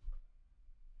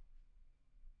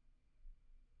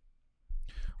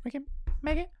 We can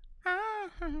make it.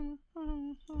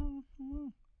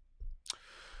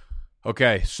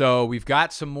 Okay, so we've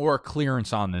got some more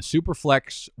clearance on this.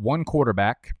 Superflex, 1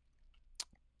 quarterback.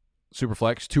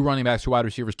 Superflex, 2 running backs, 2 wide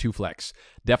receivers, 2 flex.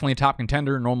 Definitely a top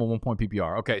contender, normal 1-point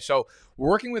PPR. Okay, so we're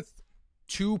working with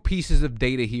 2 pieces of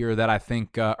data here that I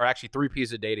think, or actually 3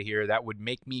 pieces of data here that would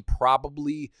make me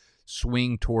probably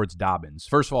swing towards Dobbins.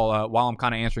 First of all, while I'm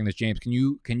kind of answering this, James, can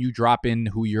you drop in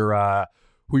who your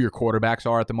quarterbacks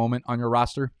are at the moment on your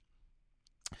roster?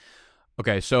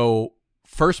 Okay, so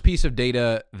first piece of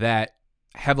data that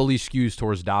heavily skews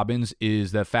towards Dobbins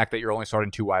is the fact that you're only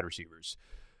starting 2 wide receivers.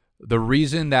 The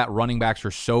reason that running backs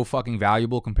are so fucking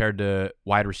valuable compared to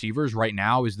wide receivers right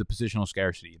now is the positional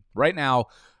scarcity. Right now,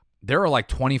 there are like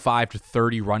 25 to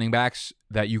 30 running backs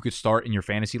that you could start in your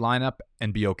fantasy lineup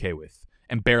and be okay with.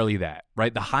 And barely that,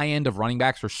 right? The high end of running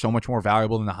backs are so much more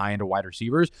valuable than the high end of wide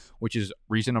receivers, which is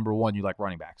reason number 1, you like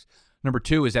running backs. Number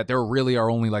 2 is that there really are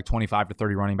only like 25 to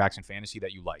 30 running backs in fantasy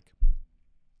that you like.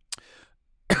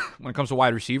 When it comes to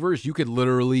wide receivers, you could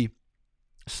literally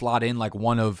slot in like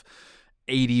one of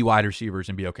 80 wide receivers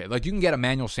and be okay. Like you can get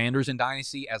Emmanuel Sanders in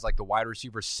Dynasty as like the wide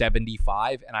receiver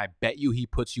 75, and I bet you he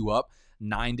puts you up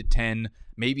 9 to 10,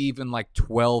 maybe even like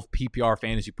 12 PPR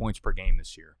fantasy points per game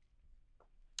this year.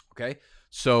 Okay?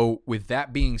 So with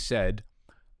that being said,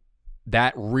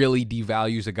 that really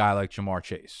devalues a guy like Ja'Marr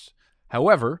Chase.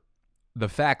 However, the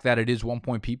fact that it is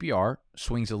 1-point PPR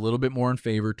swings a little bit more in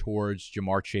favor towards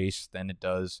Ja'Marr Chase than it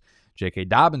does J.K.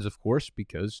 Dobbins, of course,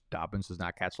 because Dobbins does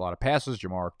not catch a lot of passes.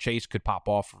 Ja'Marr Chase could pop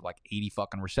off for like 80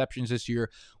 fucking receptions this year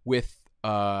with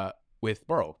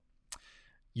Burrow.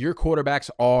 Your quarterbacks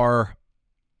are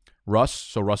Russ,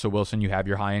 so Russell Wilson, you have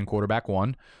your high-end quarterback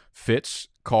 1. Fitz,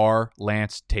 Carr,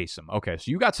 Lance, Taysom. Okay,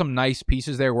 so you got some nice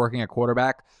pieces there working at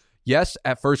quarterback. Yes,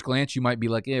 at first glance, you might be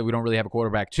like, we don't really have a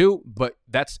quarterback 2, but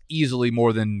that's easily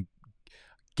more than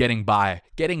getting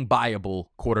buyable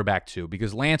quarterback 2,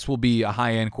 because Lance will be a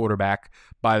high-end quarterback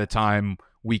by the time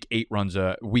week 8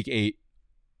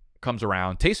 comes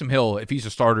around. Taysom Hill, if he's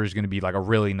a starter, is going to be like a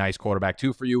really nice quarterback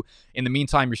 2 for you. In the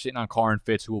meantime, you're sitting on Carr and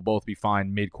Fitz, who will both be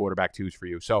fine mid-quarterback 2s for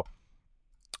you. So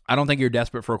I don't think you're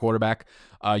desperate for a quarterback.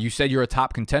 You said you're a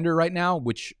top contender right now,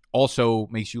 which also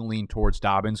makes you lean towards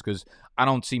Dobbins, because I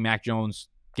don't see Mac Jones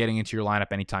getting into your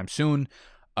lineup anytime soon.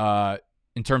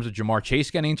 In terms of Ja'Marr Chase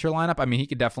getting into your lineup, I mean, he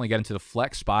could definitely get into the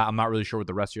flex spot. I'm not really sure what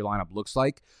the rest of your lineup looks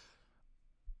like.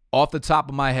 Off the top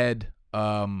of my head,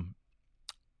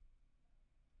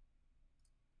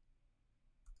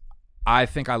 I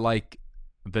think I like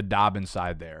the Dobbins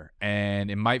side there.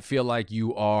 And it might feel like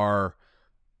you are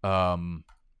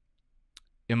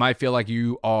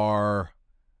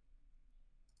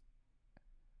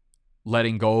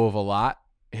letting go of a lot,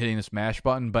 hitting the smash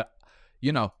button, but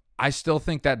I still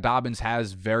think that Dobbins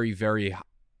has very, very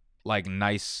like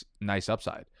nice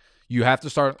upside. You have to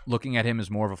start looking at him as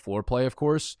more of a floor play, of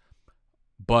course,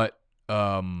 but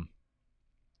I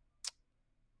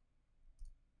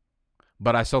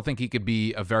still think he could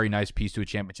be a very nice piece to a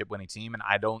championship winning team, and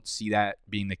I don't see that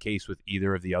being the case with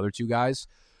either of the other 2 guys.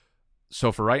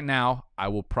 So for right now, I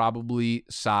will probably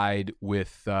side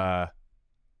with that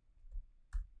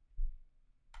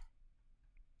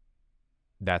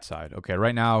side. Okay,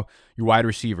 right now, your wide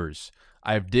receivers.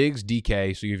 I have Diggs,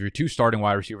 DK, so you have your 2 starting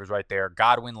wide receivers right there.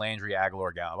 Godwin, Landry,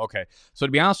 Aguilar, Gallup. Okay, so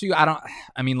to be honest with you,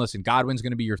 listen, Godwin's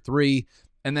going to be your 3.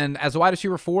 And then as a wide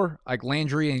receiver 4, like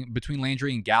between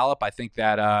Landry and Gallup, I think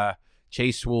that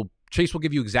Chase will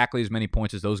give you exactly as many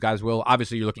points as those guys will.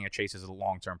 Obviously, you're looking at Chase as a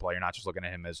long-term player. You're not just looking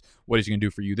at him as what is he going to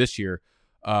do for you this year.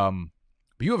 But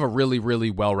you have a really, really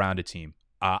well-rounded team.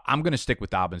 I'm going to stick with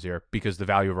Dobbins here because the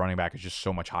value of running back is just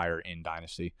so much higher in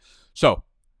Dynasty. So,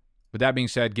 with that being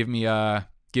said, give me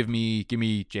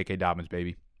J.K. Dobbins,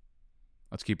 baby.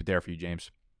 Let's keep it there for you, James.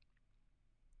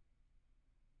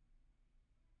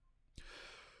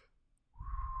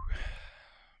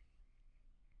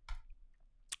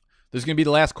 This is going to be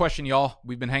the last question, y'all.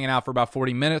 We've been hanging out for about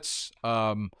 40 minutes,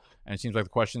 and it seems like the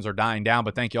questions are dying down,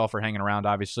 but thank you all for hanging around,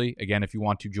 obviously. Again, if you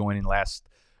want to join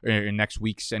in next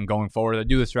week's and going forward, I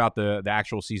do this throughout the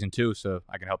actual season too, so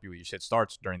I can help you with your sit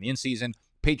starts during the in-season.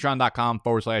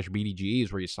 Patreon.com/BDGE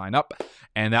is where you sign up,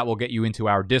 and that will get you into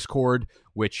our Discord,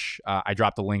 which I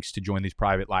dropped the links to join these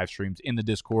private live streams in the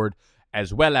Discord,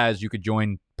 as well as you could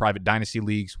join private Dynasty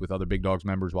leagues with other Big Dogs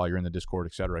members while you're in the Discord,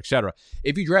 et cetera, et cetera.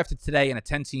 If you drafted today in a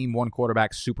 10-team,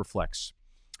 1-quarterback super flex,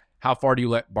 how far do you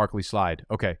let Barkley slide?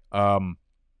 Okay. I'm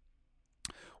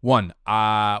not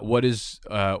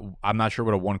sure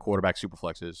what a 1-quarterback super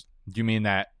flex is. Do you mean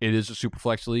that it is a super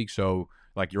flex league? So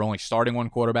like you're only starting 1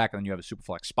 quarterback and then you have a super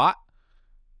flex spot?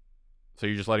 So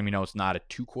you're just letting me know it's not a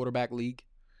 2-quarterback league?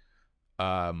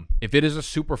 If it is a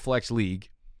super flex league,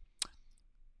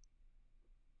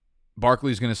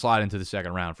 Barkley's going to slide into the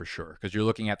second round for sure, because you're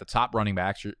looking at the top running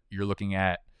backs. You're looking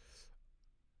at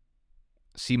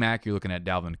C-Mac. You're looking at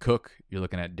Dalvin Cook. You're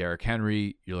looking at Derrick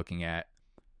Henry. You're looking at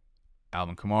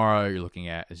Alvin Kamara. You're looking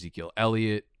at Ezekiel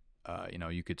Elliott.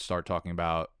 You could start talking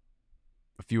about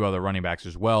a few other running backs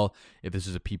as well. If this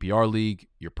is a PPR league,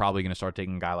 you're probably going to start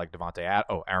taking a guy like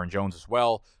Aaron Jones as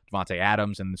well, Devontae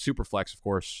Adams, and the super flex, of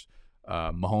course.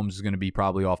 Mahomes is going to be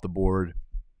probably off the board.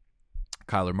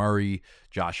 Kyler Murray,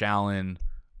 Josh Allen.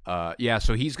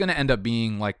 So he's going to end up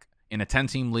being like in a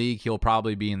 10-team league, he'll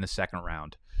probably be in the second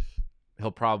round.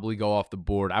 He'll probably go off the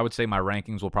board. I would say my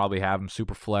rankings will probably have him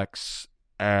super flex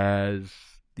as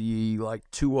the like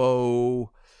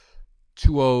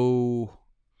 202.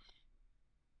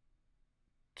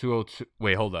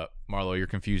 Wait, hold up. Marlo, you're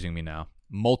confusing me now.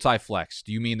 Multi-flex.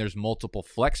 Do you mean there's multiple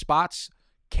flex spots?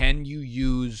 Can you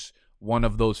use one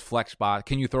of those flex spots?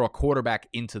 Can you throw a quarterback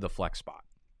into the flex spot?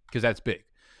 Because that's big.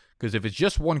 Because if it's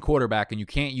just one quarterback and you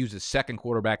can't use a second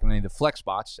quarterback in any of the flex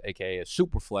spots, aka a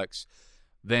super flex,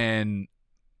 then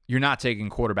you're not taking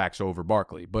quarterbacks over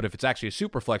Barkley. But if it's actually a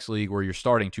super flex league where you're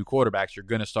starting two quarterbacks, you're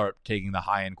going to start taking the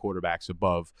high-end quarterbacks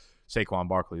above Saquon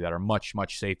Barkley that are much,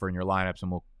 much safer in your lineups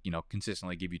and will,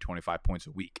 consistently give you 25 points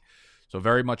a week. So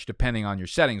very much depending on your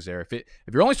settings there. If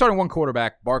you're only starting one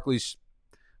quarterback, Barkley's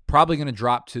probably going to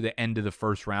drop to the end of the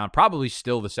first round, probably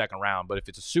still the second round. But if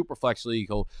it's a super flex league,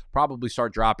 he'll probably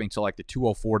start dropping to like the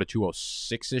 204 to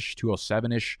 206-ish,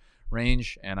 207-ish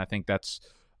range. And I think that's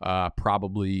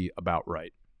probably about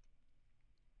right.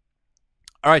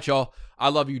 All right, y'all. I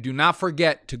love you. Do not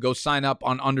forget to go sign up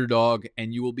on Underdog,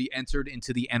 and you will be entered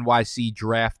into the NYC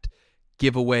Draft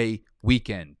giveaway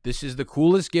weekend. This is the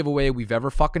coolest giveaway we've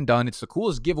ever fucking done. It's the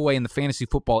coolest giveaway in the fantasy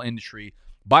football industry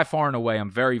by far and away.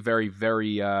 I'm very, very,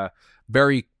 very,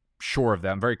 very sure of that.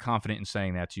 I'm very confident in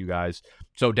saying that to you guys.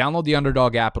 So download the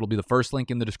Underdog app. It'll be the first link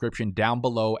in the description down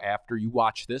below after you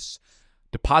watch this.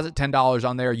 Deposit $10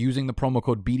 on there using the promo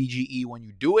code BDGE when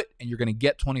you do it, and you're going to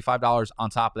get $25 on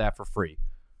top of that for free.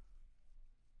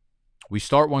 We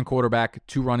start one quarterback,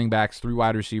 two running backs, three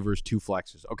wide receivers, two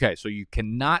flexes. Okay, so you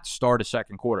cannot start a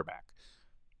second quarterback.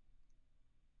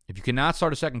 If you cannot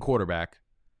start a second quarterback,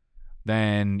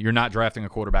 then you're not drafting a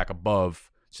quarterback above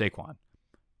Saquon.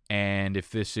 And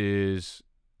if this is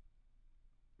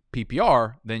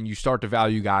PPR, then you start to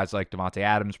value guys like Devontae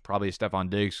Adams, probably a Stephon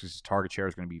Diggs because his target share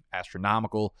is going to be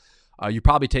astronomical. You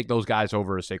probably take those guys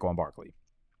over a Saquon Barkley.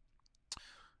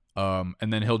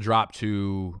 And then he'll drop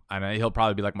to, he'll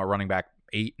probably be like my running back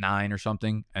 8, 9 or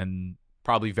something, and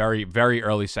probably very, very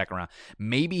early second round.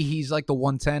 Maybe he's like the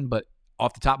 110, but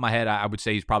off the top of my head, I would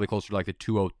say he's probably closer to like the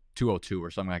 202 or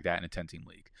something like that in a 10-team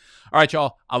league. All right,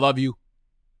 y'all. I love you,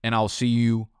 and I'll see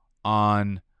you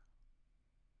on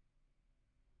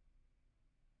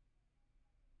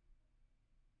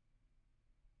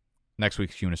next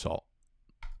week's Unisalt.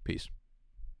 Peace.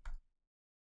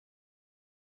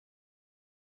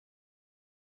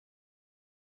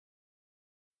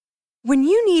 When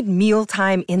you need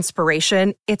mealtime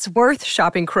inspiration, it's worth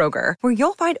shopping Kroger, where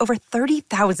you'll find over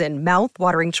 30,000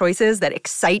 mouth-watering choices that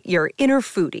excite your inner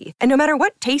foodie. And no matter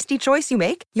what tasty choice you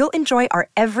make, you'll enjoy our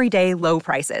everyday low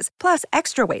prices, plus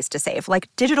extra ways to save, like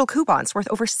digital coupons worth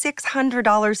over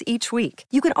 $600 each week.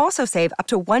 You can also save up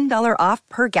to $1 off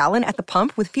per gallon at the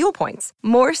pump with fuel points.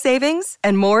 More savings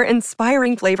and more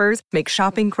inspiring flavors make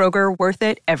shopping Kroger worth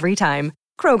it every time.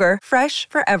 Kroger, fresh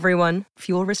for everyone.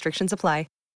 Fuel restrictions apply.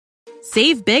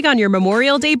 Save big on your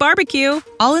Memorial Day barbecue,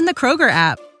 all in the Kroger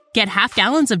app. Get half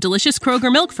gallons of delicious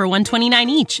Kroger milk for $1.29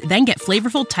 each. Then get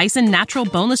flavorful Tyson natural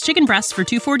boneless chicken breasts for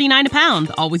 $2.49 a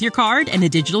pound, all with your card and a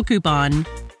digital coupon.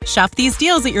 Shop these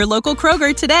deals at your local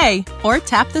Kroger today, or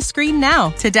tap the screen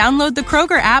now to download the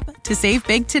Kroger app to save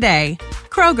big today.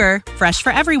 Kroger, fresh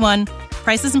for everyone.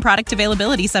 Prices and product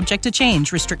availability subject to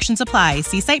change. Restrictions apply.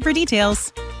 See site for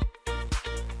details.